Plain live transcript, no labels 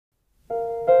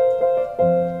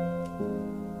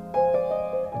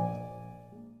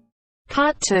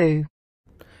Part 2.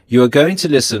 You are going to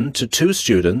listen to two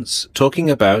students talking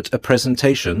about a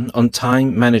presentation on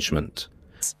time management.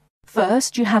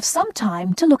 First, you have some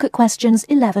time to look at questions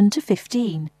 11 to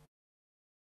 15.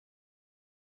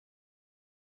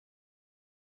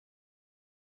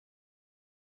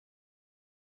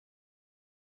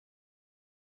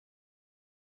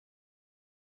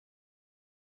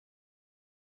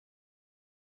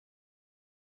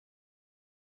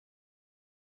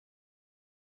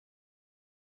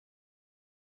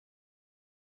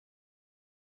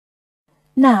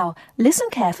 Now, listen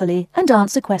carefully and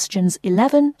answer questions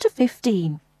 11 to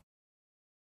 15.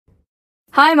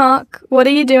 Hi, Mark. What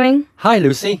are you doing? Hi,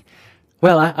 Lucy.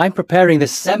 Well, I'm preparing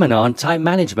this seminar on time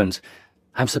management.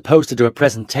 I'm supposed to do a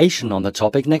presentation on the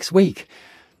topic next week.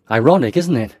 Ironic,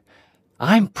 isn't it?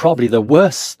 I'm probably the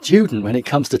worst student when it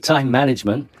comes to time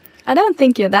management. I don't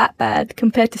think you're that bad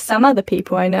compared to some other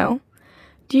people I know.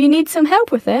 Do you need some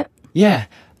help with it? Yeah,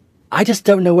 I just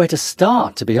don't know where to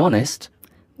start, to be honest.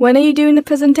 When are you doing the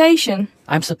presentation?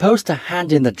 I'm supposed to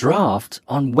hand in the draft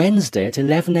on Wednesday at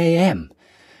 11 a.m.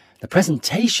 The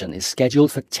presentation is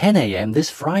scheduled for 10 a.m.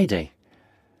 this Friday.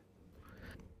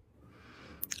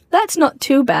 That's not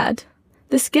too bad.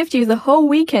 This gives you the whole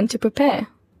weekend to prepare.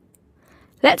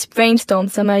 Let's brainstorm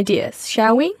some ideas,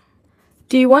 shall we?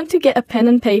 Do you want to get a pen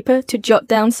and paper to jot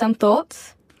down some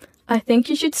thoughts? I think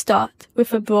you should start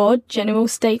with a broad general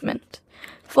statement.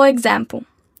 For example,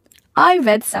 I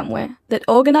read somewhere that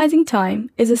organizing time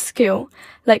is a skill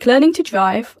like learning to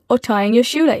drive or tying your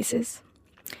shoelaces.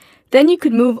 Then you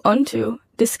could move on to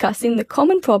discussing the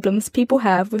common problems people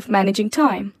have with managing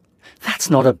time. That's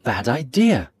not a bad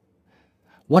idea.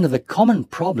 One of the common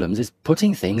problems is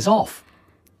putting things off.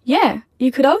 Yeah,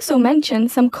 you could also mention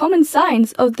some common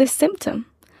signs of this symptom,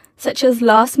 such as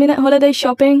last-minute holiday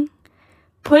shopping,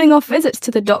 putting off visits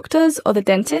to the doctors or the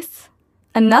dentist.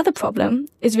 Another problem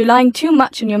is relying too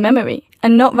much on your memory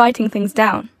and not writing things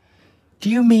down. Do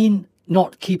you mean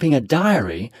not keeping a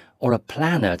diary or a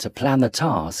planner to plan the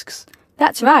tasks?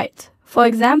 That's right. For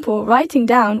example, writing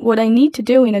down what I need to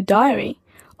do in a diary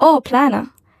or planner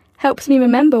helps me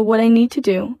remember what I need to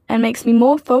do and makes me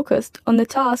more focused on the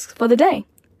tasks for the day.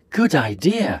 Good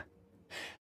idea.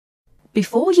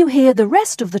 Before you hear the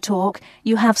rest of the talk,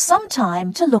 you have some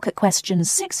time to look at questions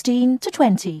 16 to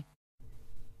 20.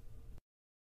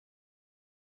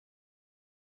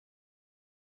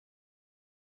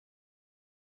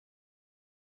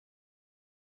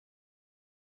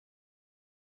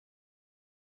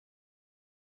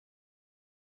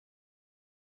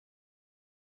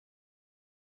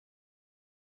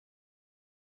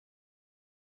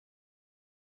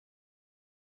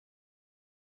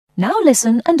 Now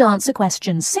listen and answer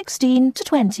questions 16 to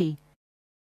 20.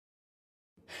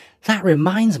 That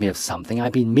reminds me of something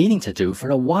I've been meaning to do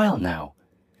for a while now.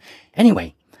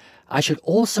 Anyway, I should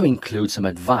also include some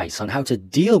advice on how to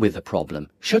deal with the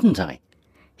problem, shouldn't I?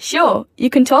 Sure,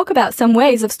 you can talk about some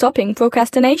ways of stopping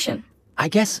procrastination. I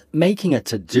guess making a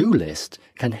to-do list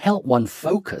can help one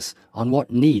focus on what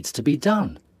needs to be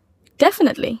done.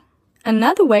 Definitely.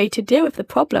 Another way to deal with the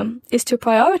problem is to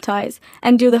prioritize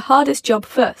and do the hardest job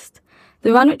first,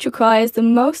 the one which requires the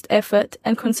most effort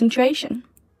and concentration.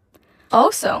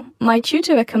 Also, my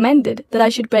tutor recommended that I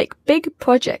should break big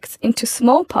projects into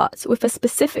small parts with a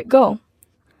specific goal.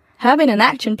 Having an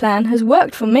action plan has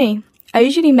worked for me. I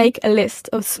usually make a list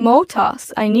of small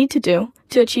tasks I need to do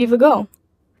to achieve a goal.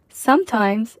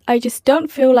 Sometimes I just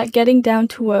don't feel like getting down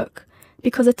to work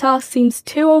because a task seems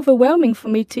too overwhelming for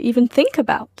me to even think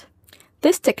about.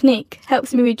 This technique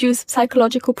helps me reduce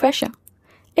psychological pressure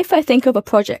if I think of a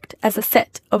project as a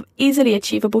set of easily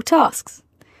achievable tasks.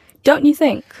 Don't you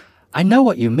think? I know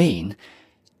what you mean.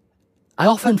 I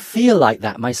often feel like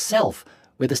that myself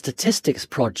with the statistics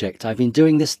project I've been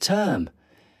doing this term.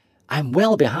 I'm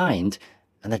well behind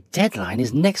and the deadline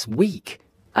is next week.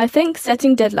 I think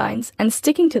setting deadlines and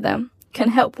sticking to them can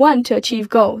help one to achieve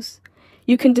goals.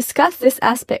 You can discuss this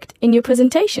aspect in your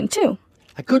presentation too.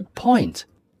 A good point.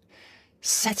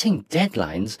 Setting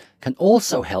deadlines can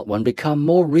also help one become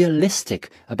more realistic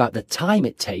about the time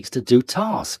it takes to do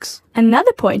tasks.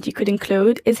 Another point you could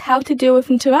include is how to deal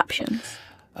with interruptions.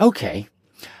 Okay,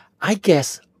 I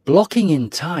guess blocking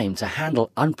in time to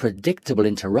handle unpredictable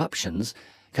interruptions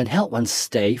can help one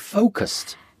stay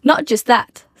focused. Not just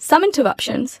that, some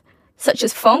interruptions, such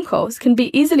as phone calls, can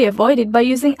be easily avoided by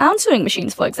using answering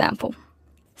machines, for example.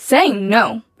 Saying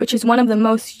no, which is one of the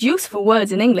most useful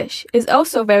words in English, is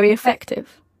also very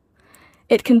effective.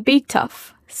 It can be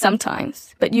tough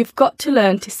sometimes, but you've got to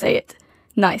learn to say it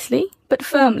nicely but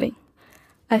firmly.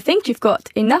 I think you've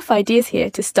got enough ideas here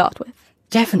to start with.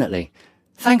 Definitely.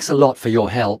 Thanks a lot for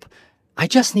your help. I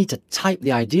just need to type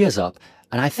the ideas up,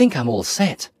 and I think I'm all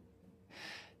set.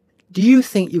 Do you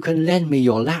think you can lend me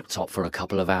your laptop for a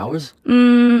couple of hours?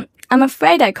 I'm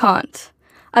afraid I can't.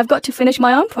 I've got to finish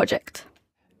my own project.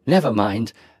 Never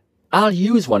mind. I'll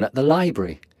use one at the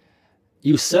library.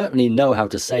 You certainly know how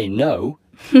to say no.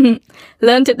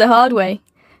 Learned it the hard way.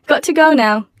 Got to go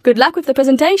now. Good luck with the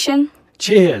presentation.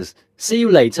 Cheers. See you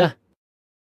later.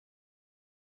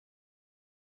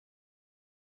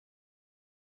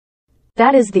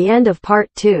 That is the end of part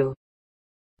 2.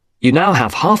 You now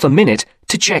have half a minute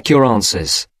to check your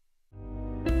answers.